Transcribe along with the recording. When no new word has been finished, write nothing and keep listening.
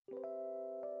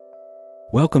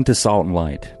Welcome to Salt and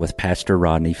Light with Pastor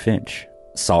Rodney Finch.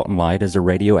 Salt and Light is a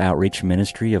radio outreach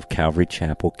ministry of Calvary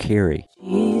Chapel, Cary.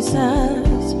 Jesus,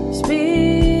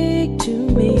 speak to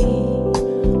me.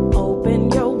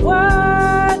 Open your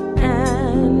word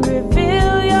and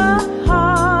reveal your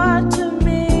heart to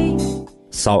me.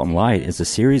 Salt and Light is a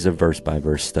series of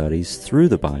verse-by-verse studies through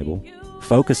the Bible,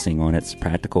 focusing on its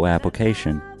practical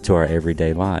application to our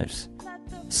everyday lives.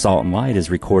 Salt and Light is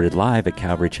recorded live at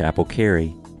Calvary Chapel,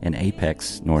 Cary in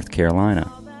Apex, North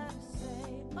Carolina.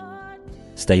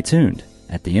 Stay tuned.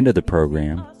 At the end of the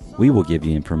program, we will give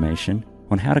you information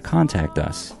on how to contact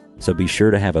us, so be sure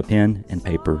to have a pen and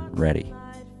paper ready.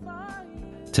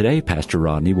 Today, Pastor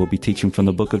Rodney will be teaching from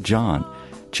the book of John,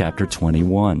 chapter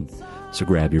 21. So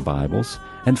grab your Bibles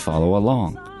and follow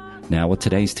along. Now with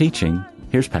today's teaching,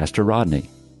 here's Pastor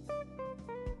Rodney.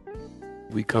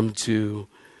 We come to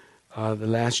the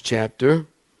last chapter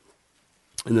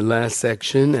in the last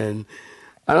section, and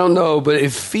I don't know, but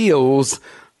it feels,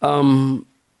 a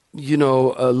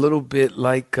little bit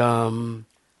like a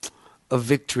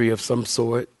victory of some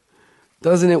sort.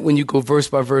 Doesn't it, when you go verse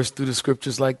by verse through the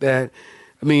scriptures like that?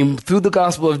 I mean, through the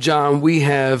Gospel of John, we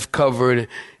have covered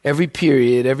every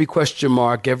period, every question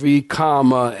mark, every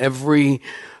comma, every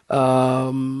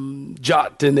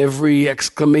jot and every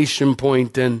exclamation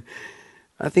point. And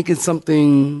I think it's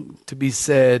something to be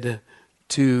said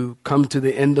to come to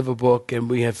the end of a book and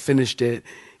we have finished it.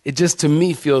 It just, to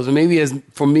me, feels, maybe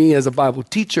for me as a Bible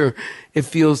teacher, it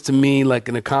feels to me like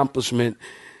an accomplishment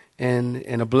and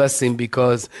a blessing,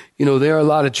 because, there are a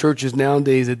lot of churches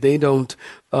nowadays that they don't,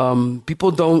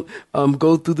 people don't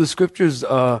go through the scriptures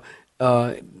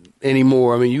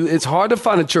anymore. I mean, it's hard to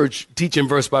find a church teaching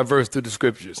verse by verse through the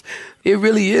scriptures. It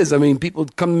really is. I mean, people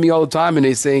come to me all the time and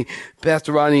they say,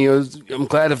 Pastor Rodney, I'm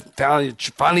glad I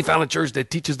finally found a church that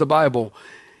teaches the Bible.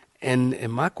 And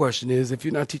my question is, if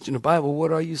you're not teaching the Bible,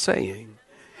 what are you saying?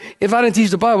 If I didn't teach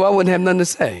the Bible, I wouldn't have nothing to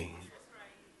say.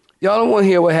 Y'all don't want to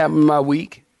hear what happened in my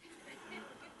week.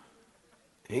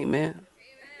 Amen.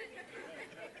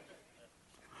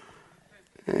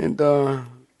 And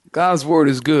God's word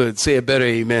is good. Say it better,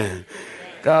 amen.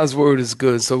 God's word is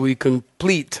good. So we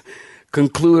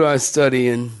conclude our study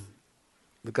in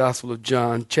the Gospel of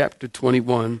John, chapter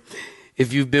 21.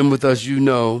 If you've been with us, you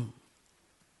know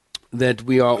that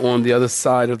we are on the other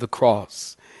side of the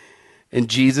cross. And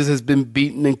Jesus has been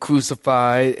beaten and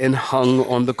crucified and hung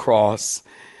on the cross.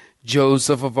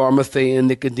 Joseph of Arimathea and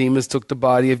Nicodemus took the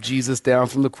body of Jesus down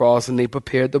from the cross, and they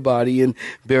prepared the body in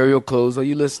burial clothes. Are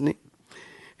you listening?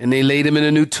 And they laid him in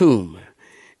a new tomb.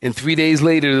 And 3 days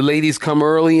later, the ladies come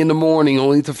early in the morning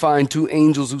only to find two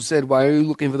angels who said, "Why are you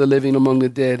looking for the living among the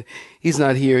dead? He's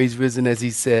not here. He's risen, as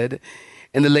he said."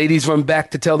 And the ladies run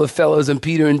back to tell the fellas, and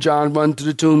Peter and John run to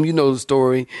the tomb. You know the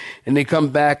story. And they come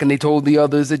back and they told the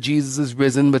others that Jesus is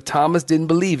risen, but Thomas didn't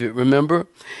believe it, remember?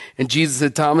 And Jesus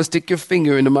said, "Thomas, stick your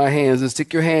finger into my hands and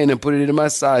stick your hand and put it into my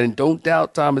side. And don't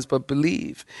doubt, Thomas, but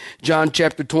believe." John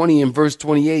chapter 20 and verse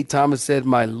 28, Thomas said,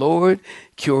 "My Lord,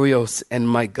 Kyrios, and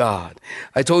my God."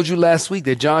 I told you last week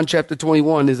that John chapter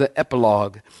 21 is an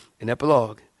epilogue, an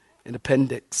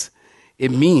appendix.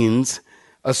 It means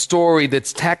a story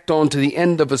that's tacked on to the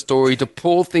end of a story to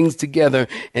pull things together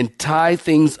and tie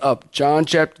things up. John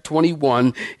chapter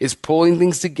 21 is pulling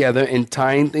things together and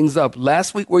tying things up.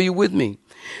 Last week, were you with me?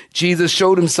 Jesus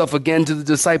showed himself again to the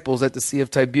disciples at the Sea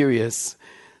of Tiberias,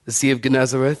 the Sea of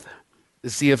Gennesaret, the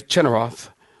Sea of Chinneroth,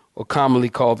 or commonly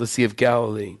called the Sea of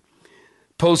Galilee.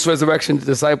 Post-resurrection, the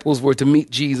disciples were to meet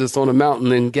Jesus on a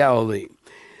mountain in Galilee.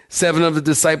 7 of the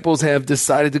disciples have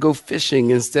decided to go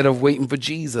fishing instead of waiting for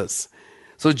Jesus.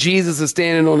 So Jesus is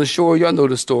standing on the shore. Y'all know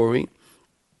the story.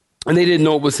 And they didn't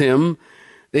know it was him.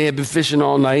 They had been fishing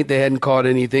all night. They hadn't caught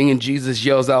anything. And Jesus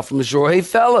yells out from the shore, "Hey,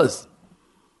 fellas,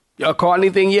 y'all caught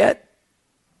anything yet?"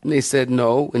 And they said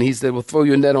no. And he said, "Well, throw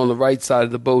your net on the right side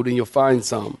of the boat and you'll find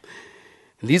some."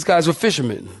 And these guys were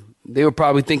fishermen. They were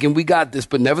probably thinking, "We got this."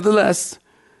 But nevertheless,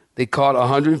 they caught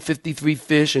 153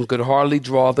 fish and could hardly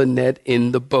draw the net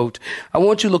in the boat. I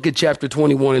want you to look at chapter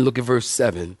 21 and look at verse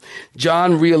 7.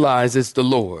 John realized it's the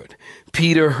Lord.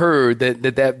 Peter heard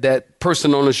that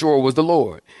person on the shore was the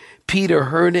Lord. Peter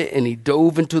heard it and he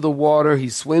dove into the water. He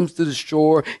swims to the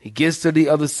shore. He gets to the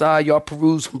other side. Y'all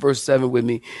peruse from verse 7 with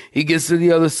me. He gets to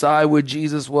the other side where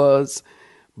Jesus was.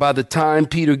 By the time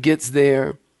Peter gets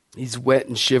there, he's wet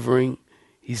and shivering.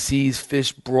 He sees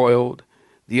fish broiled.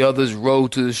 The others row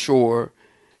to the shore,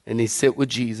 and they sit with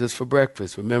Jesus for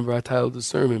breakfast. Remember, I titled the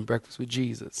sermon, Breakfast with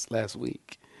Jesus, last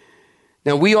week.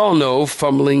 Now, we all know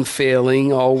fumbling,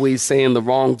 failing, always saying the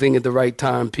wrong thing at the right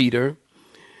time, Peter,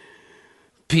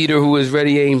 who is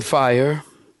ready, aim, fire.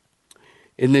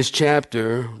 In this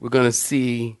chapter, we're going to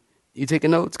see, you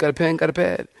taking notes? Got a pen? Got a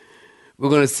pad? We're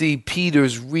going to see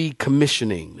Peter's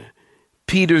recommissioning.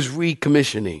 Peter's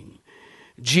recommissioning.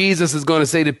 Jesus is going to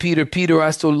say to Peter, Peter,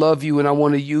 I still love you and I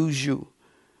want to use you.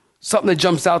 Something that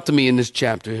jumps out to me in this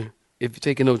chapter, if you're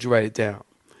taking notes, you write it down.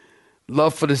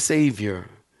 Love for the Savior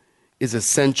is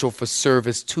essential for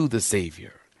service to the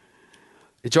Savior.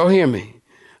 Did y'all hear me?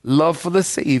 Love for the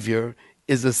Savior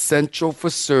is essential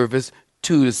for service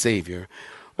to the Savior.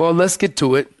 Well, let's get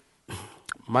to it.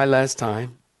 My last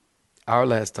time, our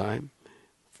last time,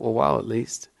 for a while at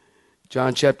least,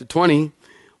 John chapter 20,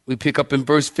 we pick up in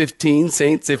verse 15.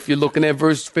 Saints, if you're looking at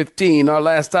verse 15, our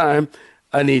last time,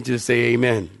 I need you to say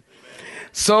amen.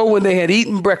 So when they had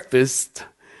eaten breakfast,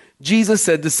 Jesus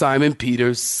said to Simon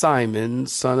Peter, Simon,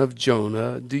 son of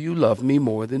Jonah, do you love me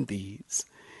more than these?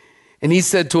 And he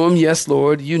said to him, yes,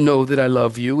 Lord, you know that I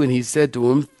love you. And he said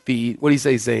to him, what do you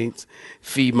say, saints?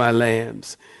 Feed my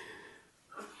lambs.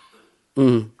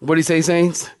 What do you say,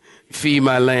 saints? Feed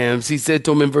my lambs. He said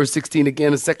to him in verse 16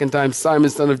 again, a second time, Simon,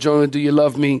 son of Jonah, do you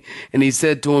love me? And he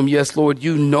said to him, yes, Lord,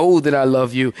 you know that I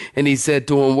love you. And he said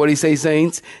to him, what do you say,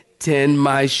 saints? Tend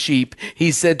my sheep.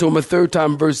 He said to him a third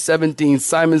time, verse 17,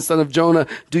 Simon, son of Jonah,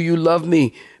 do you love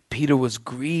me? Peter was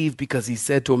grieved because he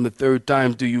said to him the third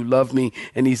time, do you love me?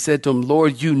 And he said to him,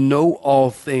 Lord, you know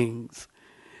all things.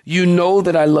 You know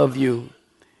that I love you.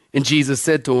 And Jesus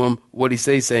said to him, what'd he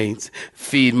say, saints?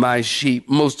 Feed my sheep.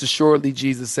 Most assuredly,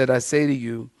 Jesus said, I say to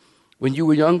you, when you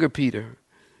were younger, Peter,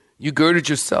 you girded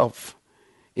yourself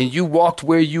and you walked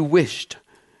where you wished.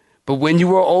 But when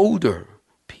you are older,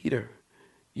 Peter,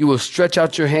 you will stretch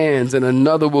out your hands and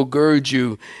another will gird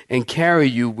you and carry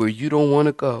you where you don't want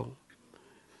to go.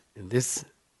 And this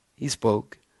he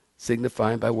spoke,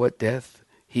 signifying by what death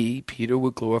he, Peter,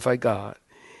 would glorify God.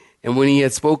 And when he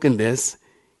had spoken this,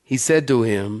 he said to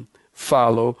him,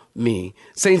 follow me.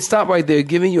 Saints, stop right there,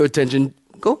 giving your attention.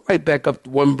 Go right back up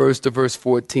one verse to verse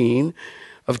 14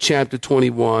 of chapter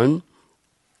 21.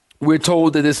 We're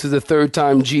told that this is the third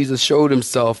time Jesus showed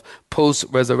himself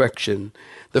post-resurrection.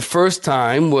 The first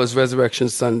time was Resurrection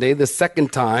Sunday. The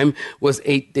second time was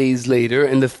 8 days later.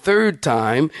 And the third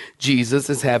time, Jesus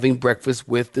is having breakfast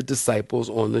with the disciples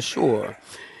on the shore.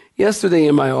 Yesterday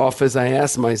in my office, I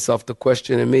asked myself the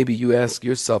question, and maybe you ask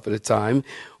yourself at a time,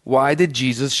 why did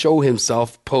Jesus show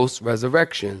himself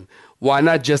post-resurrection? Why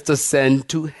not just ascend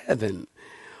to heaven?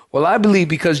 Well, I believe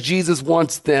because Jesus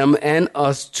wants them and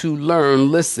us to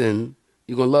learn. Listen,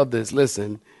 you're going to love this.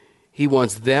 Listen, he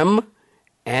wants them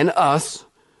and us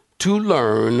to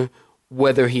learn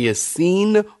whether he is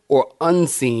seen or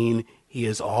unseen, he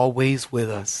is always with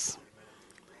us.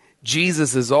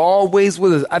 Jesus is always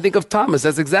with us. I think of Thomas.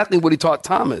 That's exactly what he taught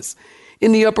Thomas.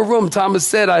 In the upper room, Thomas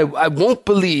said, I won't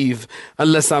believe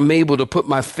unless I'm able to put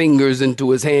my fingers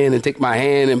into his hand and take my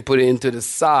hand and put it into the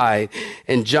side.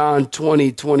 And John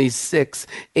 20:26,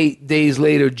 8 days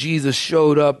later, Jesus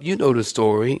showed up. You know the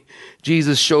story.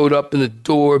 Jesus showed up in the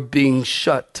door being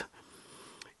shut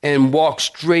and walked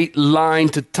straight line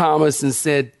to Thomas and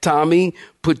said, Tommy,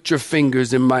 put your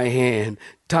fingers in my hand.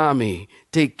 Tommy,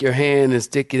 take your hand and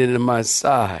stick it into my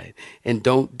side. And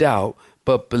don't doubt,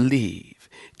 but believe.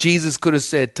 Jesus could have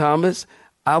said, Thomas,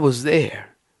 I was there.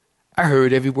 I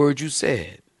heard every word you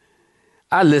said.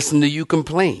 I listened to you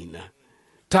complain.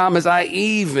 Thomas, I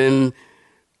even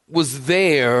was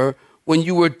there when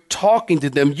you were talking to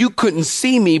them. You couldn't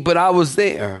see me, but I was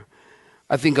there.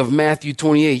 I think of Matthew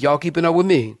 28. Y'all keeping up with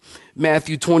me?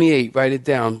 Matthew 28, write it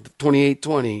down,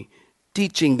 28:20.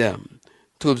 Teaching them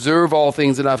to observe all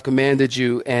things that I've commanded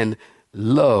you, and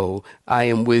lo, I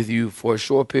am with you for a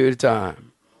short period of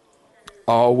time.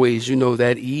 Always, you know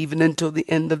that, even until the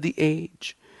end of the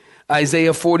age.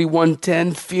 Isaiah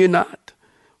 41:10, fear not,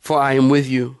 for I am with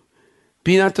you.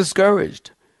 Be not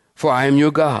discouraged, for I am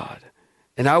your God,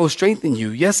 and I will strengthen you.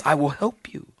 Yes, I will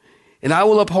help you, and I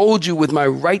will uphold you with my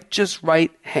righteous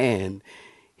right hand.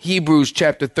 Hebrews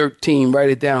chapter 13,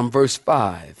 write it down, verse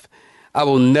 5. I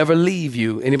will never leave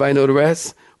you. Anybody know the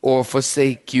rest? Or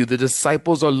forsake you. The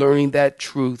disciples are learning that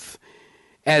truth,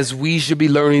 as we should be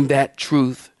learning that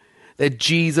truth, that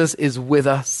Jesus is with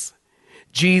us.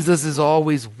 Jesus is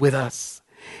always with us.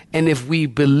 And if we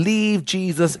believe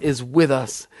Jesus is with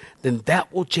us, then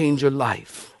that will change your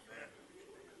life.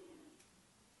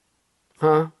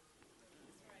 Huh?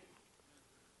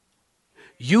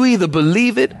 You either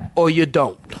believe it or you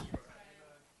don't.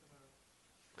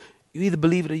 You either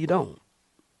believe it or you don't.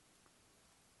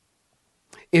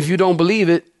 If you don't believe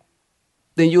it,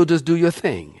 then you'll just do your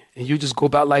thing. And you just go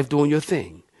about life doing your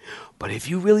thing. But if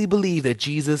you really believe that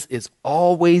Jesus is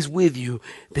always with you,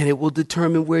 then it will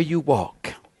determine where you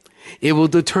walk. It will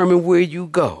determine where you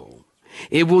go.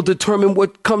 It will determine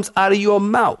what comes out of your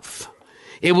mouth.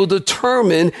 It will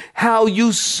determine how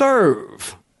you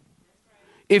serve.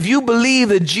 If you believe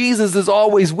that Jesus is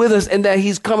always with us and that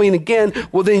he's coming again,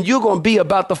 well, then you're going to be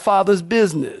about the Father's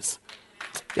business.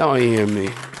 Y'all ain't hear me.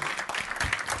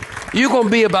 You're going to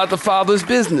be about the Father's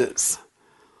business.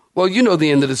 Well, you know the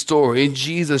end of the story.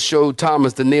 Jesus showed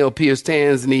Thomas the nail-pierced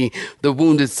hands and the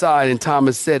wounded side, and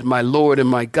Thomas said, "My Lord and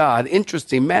my God."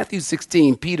 Interesting. Matthew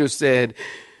 16, Peter said,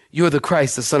 "You're the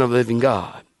Christ, the Son of the living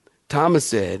God." Thomas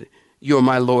said, "You're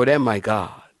my Lord and my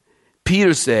God."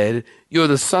 Peter said, "You're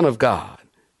the Son of God."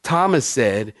 Thomas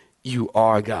said, "You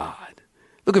are God."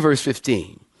 Look at verse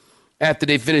 15. After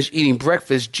they finished eating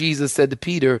breakfast, Jesus said to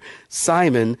Peter,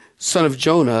 "Simon, son of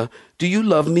Jonah, do you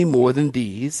love me more than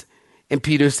these?" And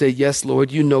Peter said, "Yes,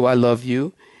 Lord, you know I love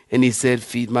you." And he said,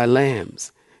 "Feed my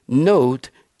lambs." Note,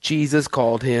 Jesus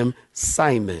called him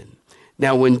Simon.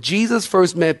 Now, when Jesus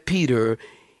first met Peter,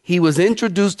 he was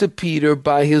introduced to Peter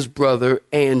by his brother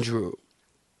Andrew.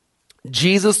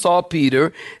 Jesus saw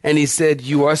Peter and he said,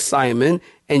 "You are Simon,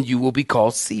 and you will be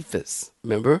called Cephas."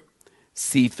 Remember?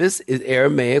 Cephas is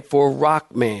Aramaic for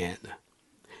rock man.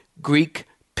 Greek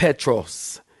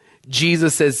Petros.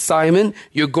 Jesus says, "Simon,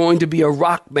 you're going to be a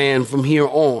rock man from here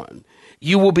on.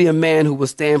 You will be a man who will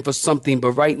stand for something,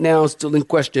 but right now it's still in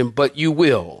question, but you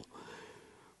will."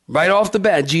 Right off the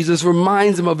bat, Jesus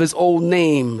reminds him of his old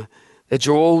name, that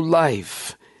your old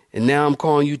life, and now I'm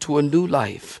calling you to a new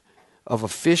life of a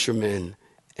fisherman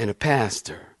and a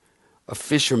pastor. A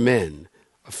fisherman,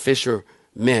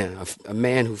 a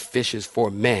man who fishes for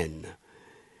men,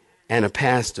 and a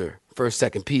pastor. 1st,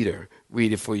 2nd Peter,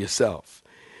 read it for yourself.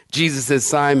 Jesus says,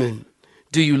 "Simon,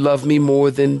 do you love me more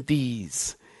than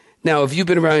these?" Now, if you've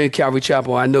been around in Calvary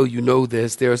Chapel, I know you know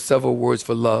this. There are several words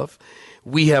for love.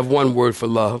 We have one word for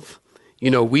love. You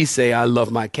know, we say, "I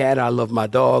love my cat, I love my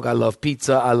dog, I love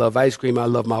pizza, I love ice cream, I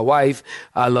love my wife,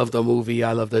 I love the movie,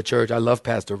 I love the church, I love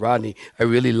Pastor Rodney. I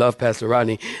really love Pastor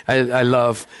Rodney.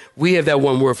 We have that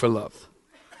one word for love.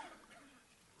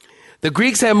 The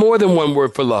Greeks had more than one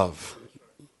word for love.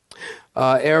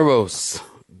 Eros,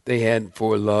 they had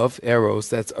for love. Eros,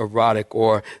 that's erotic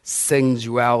or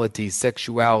sensuality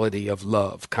of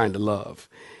love, kind of love.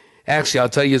 Actually, I'll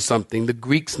tell you something. The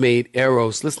Greeks made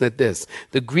Eros, listen at this.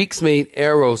 The Greeks made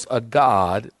Eros a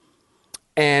god,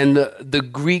 and the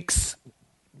Greeks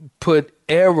put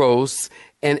Eros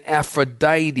and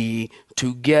Aphrodite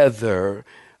together.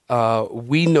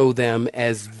 We know them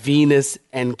as Venus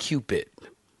and Cupid.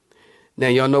 Now,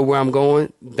 y'all know where I'm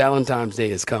going? Valentine's Day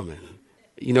is coming.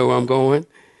 You know where I'm going?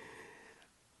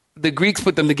 The Greeks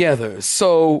put them together.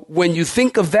 So when you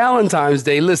think of Valentine's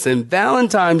Day, listen,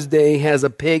 Valentine's Day has a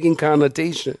pagan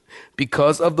connotation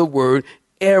because of the word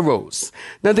eros.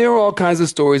 Now, there are all kinds of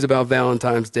stories about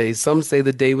Valentine's Day. Some say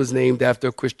the day was named after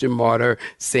a Christian martyr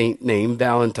saint named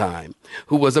Valentine,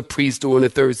 who was a priest during the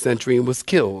 3rd century and was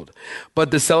killed.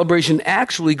 But the celebration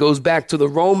actually goes back to the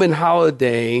Roman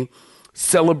holiday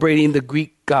celebrating the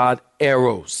Greek god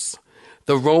Eros.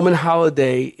 The Roman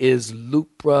holiday is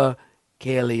Lupercalia,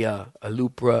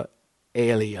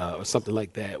 or something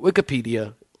like that.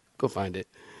 Wikipedia, go find it.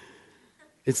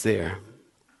 It's there.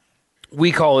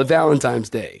 We call it Valentine's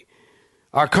Day.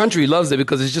 Our country loves it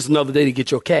because it's just another day to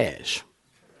get your cash.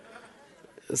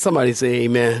 Somebody say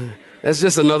amen. That's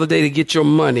just another day to get your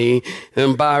money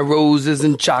and buy roses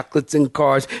and chocolates and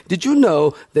cards. Did you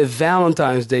know that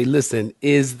Valentine's Day, listen,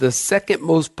 is the 2nd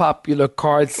most popular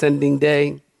card sending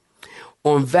day?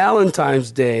 On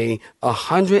Valentine's Day,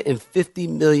 150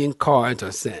 million cards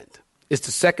are sent. It's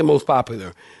the 2nd most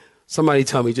popular. Somebody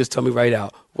just tell me right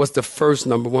out. What's the first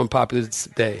number 1 popular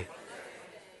day?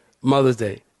 Mother's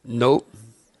Day. Nope.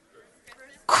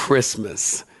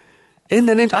 Christmas. Isn't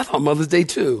that interesting? I thought Mother's Day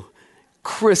too.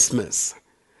 Christmas.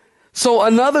 So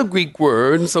another Greek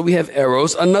word, so we have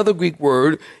eros, another Greek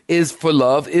word is for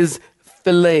love is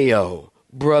phileo,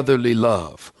 brotherly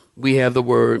love. We have the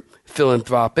word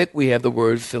philanthropic, we have the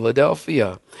word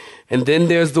Philadelphia. And then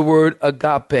there's the word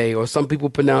agape, or some people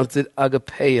pronounce it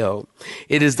agapeo.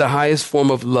 It is the highest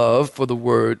form of love for the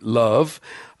word love.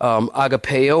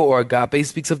 Agapeo or agape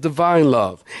speaks of divine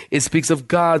love. It speaks of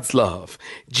God's love.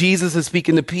 Jesus is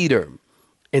speaking to Peter.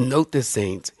 And note this,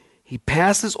 saints. He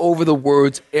passes over the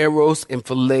words eros and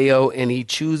phileo, and he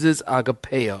chooses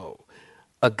agapeo,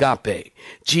 agape.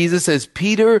 Jesus says,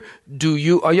 Peter,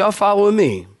 are y'all following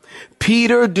me?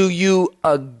 Peter, do you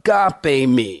agape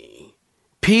me?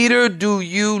 Peter, do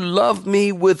you love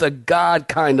me with a God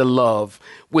kind of love,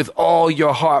 with all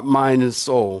your heart, mind, and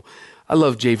soul? I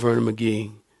love J. Vernon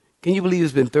McGee. Can you believe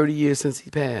it's been 30 years since he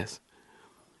passed?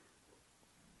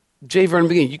 J. Vernon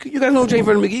McGee. You guys know who J.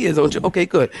 Vernon McGee is, don't you? Okay,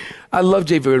 good. I love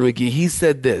J. Vernon McGee. He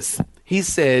said this. He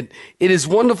said, it is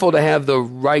wonderful to have the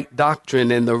right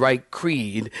doctrine and the right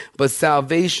creed, but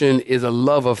salvation is a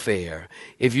love affair.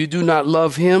 If you do not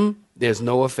love him, there's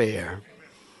no affair.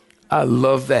 I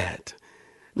love that.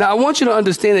 Now, I want you to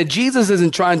understand that Jesus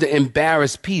isn't trying to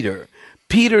embarrass Peter.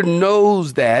 Peter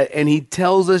knows that, and he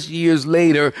tells us years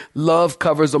later, love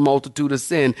covers a multitude of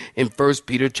sin in 1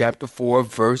 Peter chapter 4,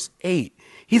 verse 8.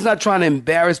 He's not trying to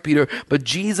embarrass Peter, but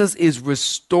Jesus is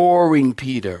restoring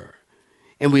Peter.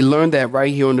 And we learned that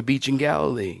right here on the beach in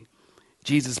Galilee.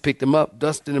 Jesus picked him up,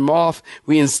 dusted him off,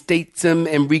 reinstates him,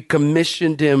 and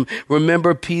recommissioned him.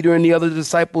 Remember, Peter and the other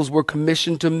disciples were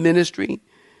commissioned to ministry.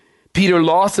 Peter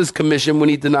lost his commission when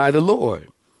he denied the Lord.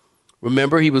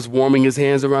 Remember, he was warming his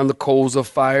hands around the coals of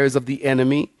fires of the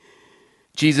enemy.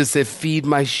 Jesus said, feed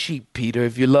my sheep, Peter.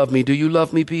 If you love me, do you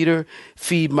love me, Peter?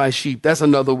 Feed my sheep. That's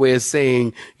another way of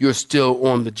saying you're still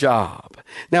on the job.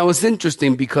 Now, it's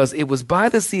interesting because it was by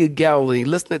the Sea of Galilee.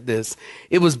 Listen at this.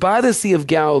 It was by the Sea of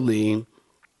Galilee,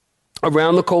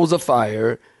 around the coals of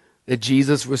fire, that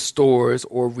Jesus restores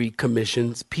or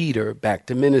recommissions Peter back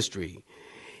to ministry.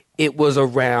 It was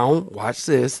around, watch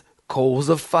this, coals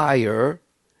of fire,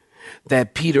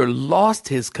 that Peter lost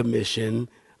his commission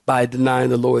by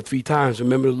denying the Lord 3 times.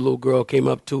 Remember, the little girl came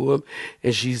up to him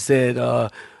and she said,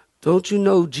 don't you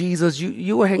know Jesus?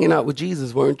 You were hanging out with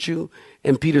Jesus, weren't you?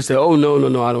 And Peter said, oh,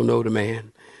 no, I don't know the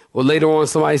man. Well, later on,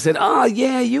 somebody said,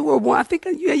 yeah, you were one. I think,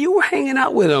 yeah, you were hanging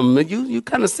out with him. You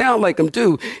kind of sound like him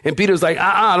too. And Peter's like,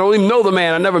 I don't even know the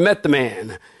man. I never met the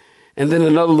man. And then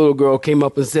another little girl came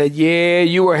up and said, yeah,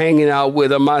 you were hanging out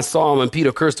with him. I saw him. And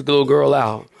Peter cursed the little girl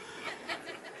out.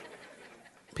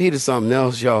 Peter's something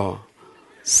else, y'all.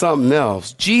 Something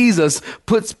else. Jesus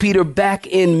puts Peter back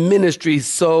in ministry.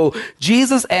 So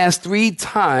Jesus asked 3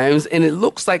 times, and it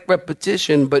looks like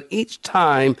repetition, but each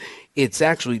time it's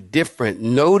actually different.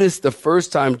 Notice the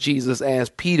first time Jesus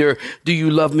asked Peter, do you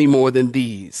love me more than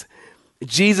these?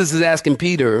 Jesus is asking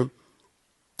Peter,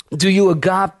 do you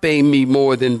agape me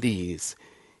more than these?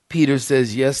 Peter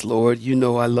says, yes, Lord, you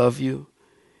know I love you.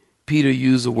 Peter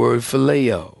used the word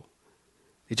phileo.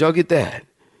 Did y'all get that?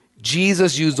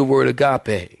 Jesus used the word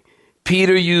agape.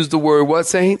 Peter used the word what,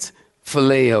 saints?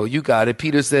 Phileo. You got it.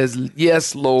 Peter says,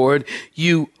 yes, Lord,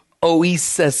 you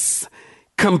oesis,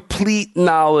 complete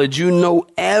knowledge. You know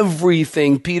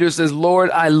everything. Peter says,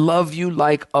 Lord, I love you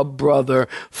like a brother.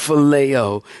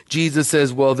 Phileo. Jesus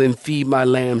says, well, then feed my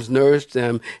lambs, nourish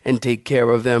them, and take care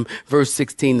of them. Verse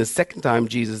 16, the second time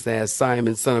Jesus asked,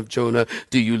 Simon, son of Jonah,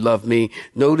 do you love me?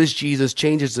 Notice Jesus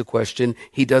changes the question.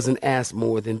 He doesn't ask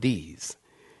more than these.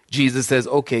 Jesus says,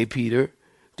 okay, Peter,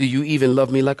 do you even love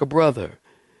me like a brother?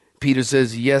 Peter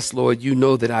says, yes, Lord, you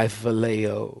know that I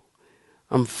phileo.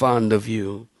 I'm fond of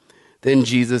you. Then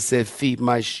Jesus said, feed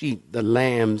my sheep. The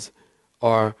lambs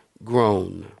are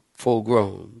grown, full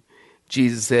grown.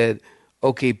 Jesus said,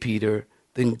 okay, Peter,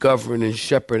 then govern and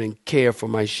shepherd and care for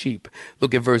my sheep.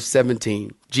 Look at verse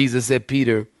 17. Jesus said,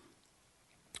 Peter,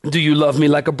 do you love me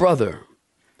like a brother?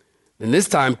 And this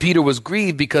time Peter was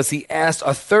grieved because he asked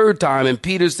a 3rd time. And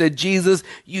Peter said, Jesus,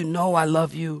 you know I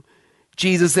love you.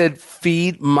 Jesus said,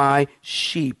 feed my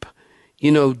sheep.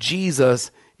 You know,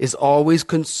 Jesus is always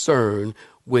concerned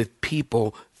with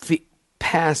people,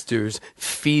 pastors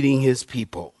feeding his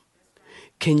people.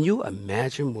 Can you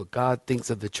imagine what God thinks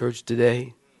of the church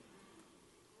today?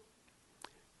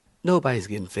 Nobody's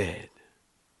getting fed.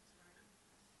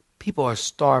 People are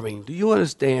starving. Do you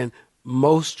understand?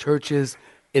 Most churches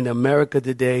in America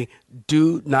today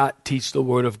do not teach the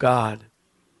Word of God.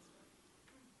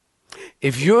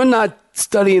 If you're not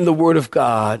studying the Word of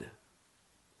God,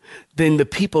 then the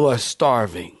people are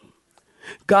starving.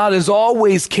 God has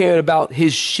always cared about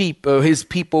his sheep or his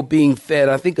people being fed.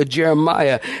 I think of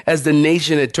Jeremiah as the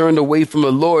nation had turned away from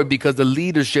the Lord because the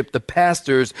leadership, the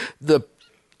pastors, the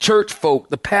church folk,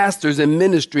 the pastors in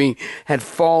ministry had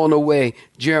fallen away.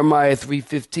 Jeremiah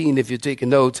 3:15, if you're taking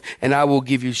notes, and I will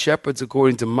give you shepherds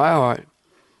according to my heart,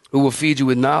 who will feed you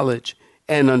with knowledge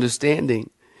and understanding.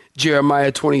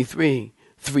 Jeremiah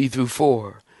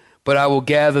 23:3-4. But I will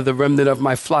gather the remnant of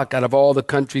my flock out of all the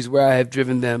countries where I have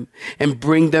driven them and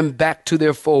bring them back to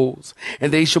their folds,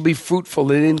 and they shall be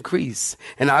fruitful and increase.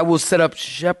 And I will set up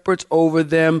shepherds over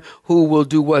them who will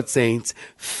do what, saints?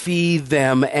 Feed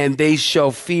them, and they shall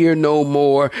fear no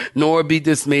more, nor be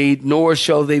dismayed, nor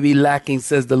shall they be lacking,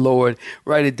 says the Lord.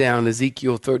 Write it down.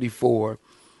 Ezekiel 34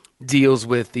 deals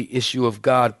with the issue of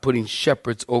God putting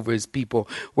shepherds over his people.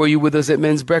 Were you with us at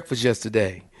men's breakfast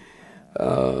yesterday?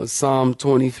 Psalm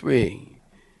 23.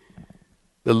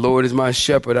 The Lord is my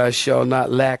shepherd, I shall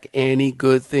not lack any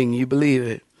good thing. You believe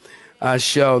it? I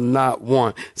shall not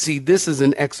want. See, this is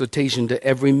an exhortation to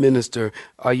every minister.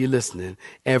 Are you listening?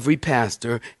 Every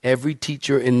pastor, every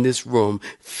teacher in this room.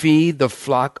 Feed the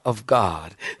flock of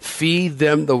God. Feed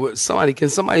them the word. Can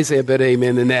somebody say a better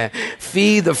amen than that?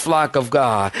 Feed the flock of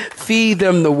God. Feed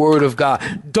them the word of God.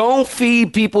 Don't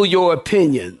feed people your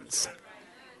opinions.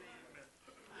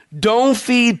 Don't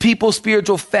feed people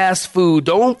spiritual fast food.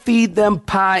 Don't feed them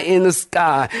pie in the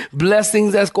sky.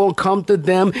 Blessings that's going to come to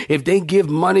them if they give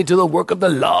money to the work of the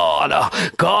Lord.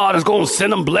 God is going to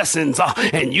send them blessings.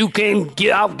 And you can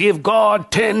give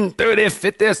God 10, 30,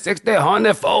 50, 60,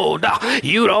 100 fold.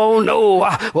 You don't know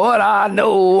what I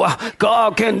know.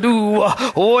 God can do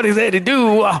what he said to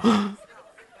do.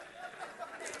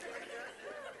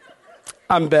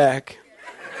 I'm back.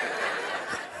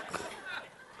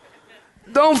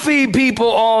 Don't feed people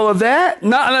all of that.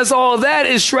 Not unless all of that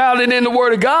is shrouded in the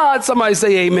word of God. Somebody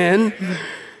say amen.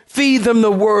 Feed them the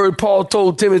word. Paul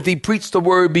told Timothy, preach the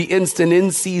word, be instant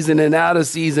in season and out of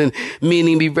season,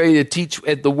 meaning be ready to teach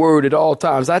at the word at all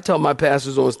times. I tell my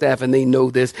pastors on staff, and they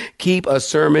know this, keep a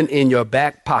sermon in your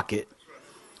back pocket.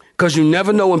 Because you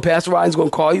never know when Pastor Rodney's going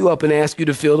to call you up and ask you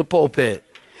to fill the pulpit.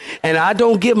 And I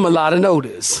don't give him a lot of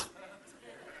notice.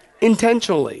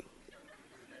 Intentionally.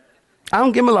 I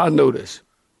don't give him a lot of notice.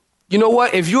 You know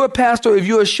what? If you're a pastor, if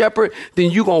you're a shepherd, then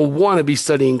you're going to want to be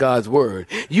studying God's word.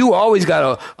 You always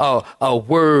got a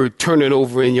word turning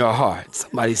over in your heart.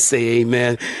 Somebody say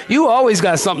amen. You always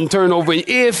got something turning over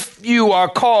if you are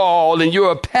called and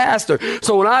you're a pastor.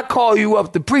 So when I call you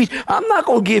up to preach, I'm not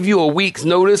going to give you a week's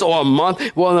notice or a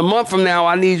month. Well, in a month from now,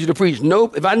 I need you to preach.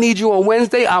 Nope. If I need you on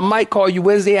Wednesday, I might call you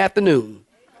Wednesday afternoon.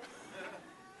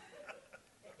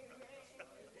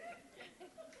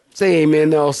 Say amen,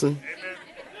 Nelson. Amen.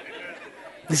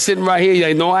 He's sitting right here.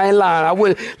 Like, no, I ain't lying. I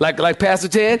wouldn't, like Pastor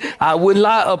Ted, I wouldn't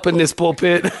lie up in this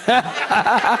pulpit.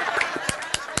 I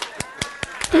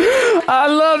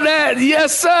love that.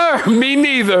 Yes, sir. Me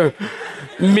neither.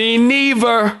 Me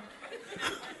neither.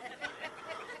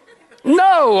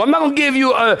 No, I'm not going to give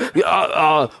you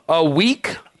a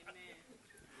week.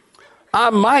 I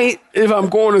might if I'm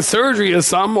going to surgery or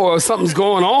something, or something's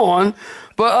going on.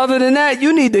 But other than that,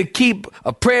 you need to keep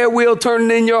a prayer wheel turning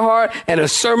in your heart and a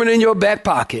sermon in your back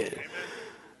pocket.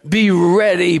 Be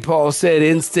ready, Paul said,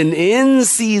 instant in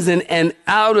season and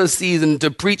out of season to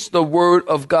preach the word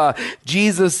of God.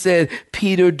 Jesus said,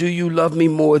 Peter, do you love me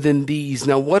more than these?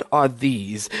 Now, what are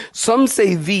these? Some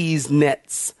say these: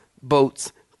 nets,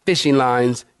 boats, fishing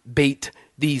lines, bait,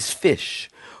 these fish.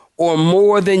 Or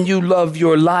more than you love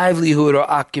your livelihood or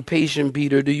occupation,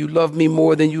 Peter? Do you love me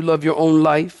more than you love your own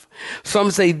life? Some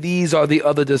say these are the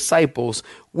other disciples.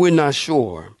 We're not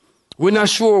sure. We're not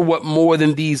sure what more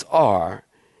than these are.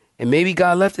 And maybe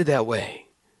God left it that way.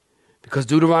 Because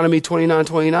Deuteronomy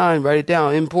 29:29, write it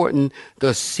down, important,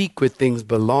 the secret things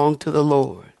belong to the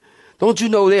Lord. Don't you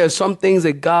know there are some things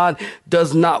that God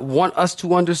does not want us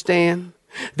to understand?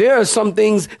 There are some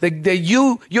things that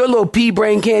your little pea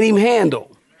brain can't even handle.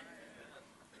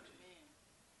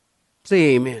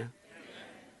 Say amen.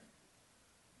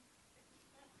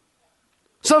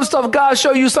 Some stuff God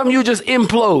show you something, you just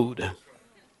implode.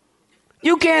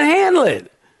 You can't handle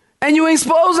it. And you ain't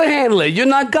supposed to handle it. You're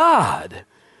not God.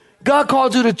 God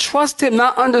called you to trust him,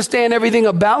 not understand everything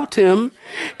about him.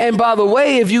 And by the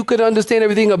way, if you could understand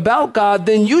everything about God,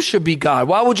 then you should be God.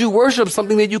 Why would you worship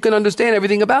something that you can understand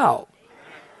everything about?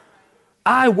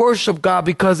 I worship God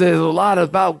because there's a lot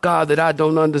about God that I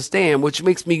don't understand, which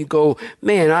makes me go,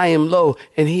 man, I am low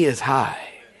and he is high.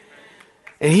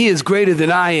 And he is greater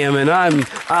than I am, and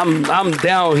I'm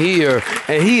down here,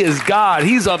 and he is God.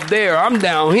 He's up there. I'm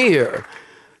down here.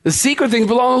 The secret things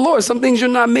belong to the Lord. Some things you're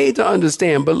not made to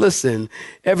understand. But listen,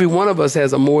 every one of us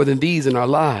has a more than these in our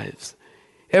lives.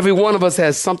 Every one of us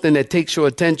has something that takes your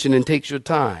attention and takes your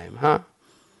time, huh?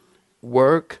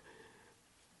 Work,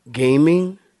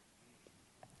 gaming,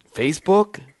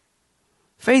 Facebook.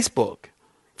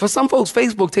 For some folks,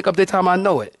 Facebook take up their time. I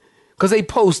know it, because they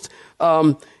post,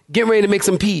 getting ready to make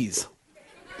some peas.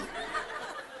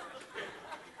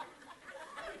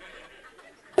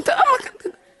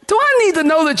 Do I need to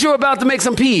know that you're about to make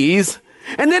some peas?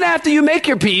 And then after you make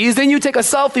your peas, then you take a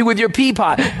selfie with your pea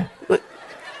pot. It's like,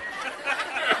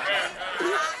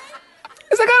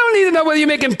 I don't need to know whether you're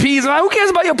making peas. Who cares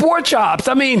about your pork chops?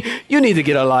 I mean, you need to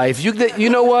get a life. You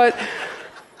know what?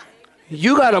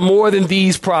 You got a more than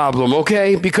these problem,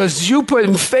 okay? Because you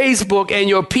putting Facebook and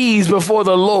your peas before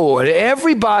the Lord.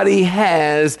 Everybody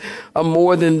has a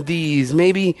more than these.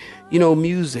 Maybe,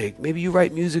 music. Maybe you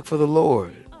write music for the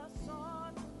Lord.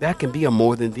 That can be a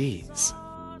more than these.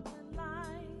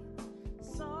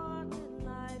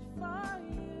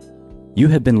 You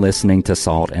have been listening to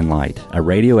Salt and Light, a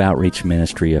radio outreach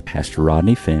ministry of Pastor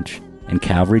Rodney Finch and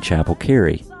Calvary Chapel,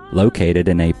 Cary, located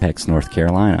in Apex, North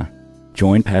Carolina.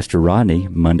 Join Pastor Rodney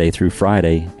Monday through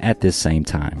Friday at this same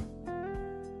time.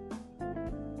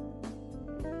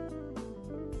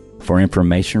 For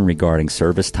information regarding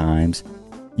service times,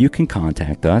 you can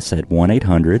contact us at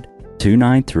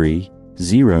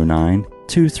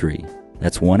 1-800-293-0923.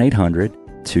 That's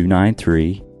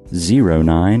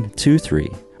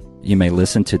 1-800-293-0923. You may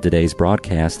listen to today's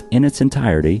broadcast in its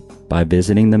entirety by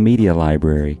visiting the media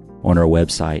library on our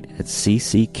website at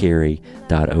cccary.org.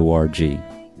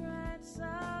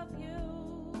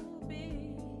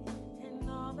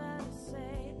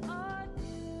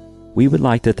 We would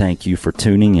like to thank you for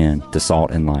tuning in to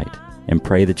Salt and Light and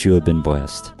pray that you have been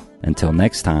blessed. Until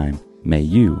next time, may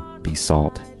you be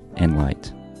salt and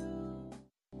light.